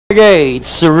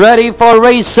Gates ready for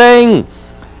racing.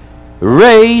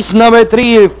 Race number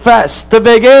 3 fast to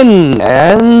begin,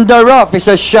 and the rough is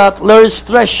a Shutler'S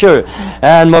Treasure,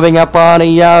 and moving up on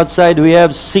the outside we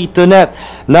have C2Net.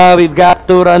 Now we've got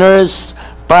two runners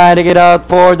fighting it out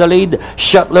for the lead.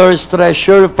 Shutler'S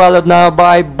Treasure followed now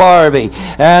by Barbie,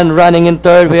 and running in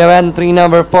third we have entry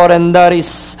number 4, and that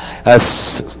is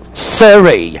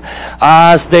Seri.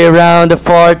 As they round the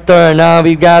fourth turn, now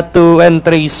we've got two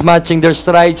entries matching their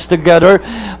strides together.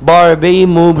 Barbie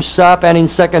moves up, and in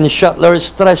second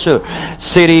Shutler'S Treasure.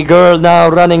 City Girl now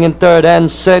running in third, and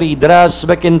Seri drops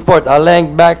back in fourth. A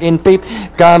length back in fifth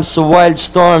comes Wild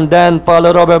Storm, then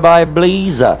followed over by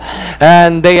Bliza,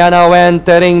 and they are now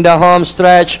entering the home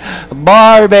stretch.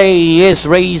 Barbie is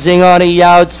racing on the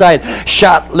outside.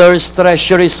 Shutler'S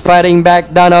Treasure is fighting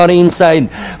back down on the inside.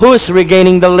 Who's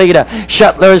regaining the lead?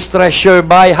 Shutler'S Treasure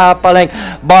by half a length.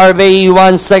 Barbie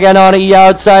once again on the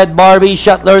outside. Barbie,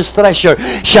 Shutler'S Treasure.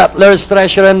 Shutler'S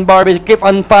Treasure and Barbie keep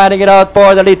on fighting it out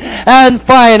for the lead. And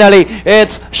finally,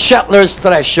 it's Shutler'S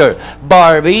Treasure,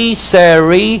 Barbie,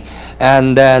 Seri,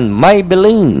 and then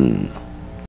Maybelline.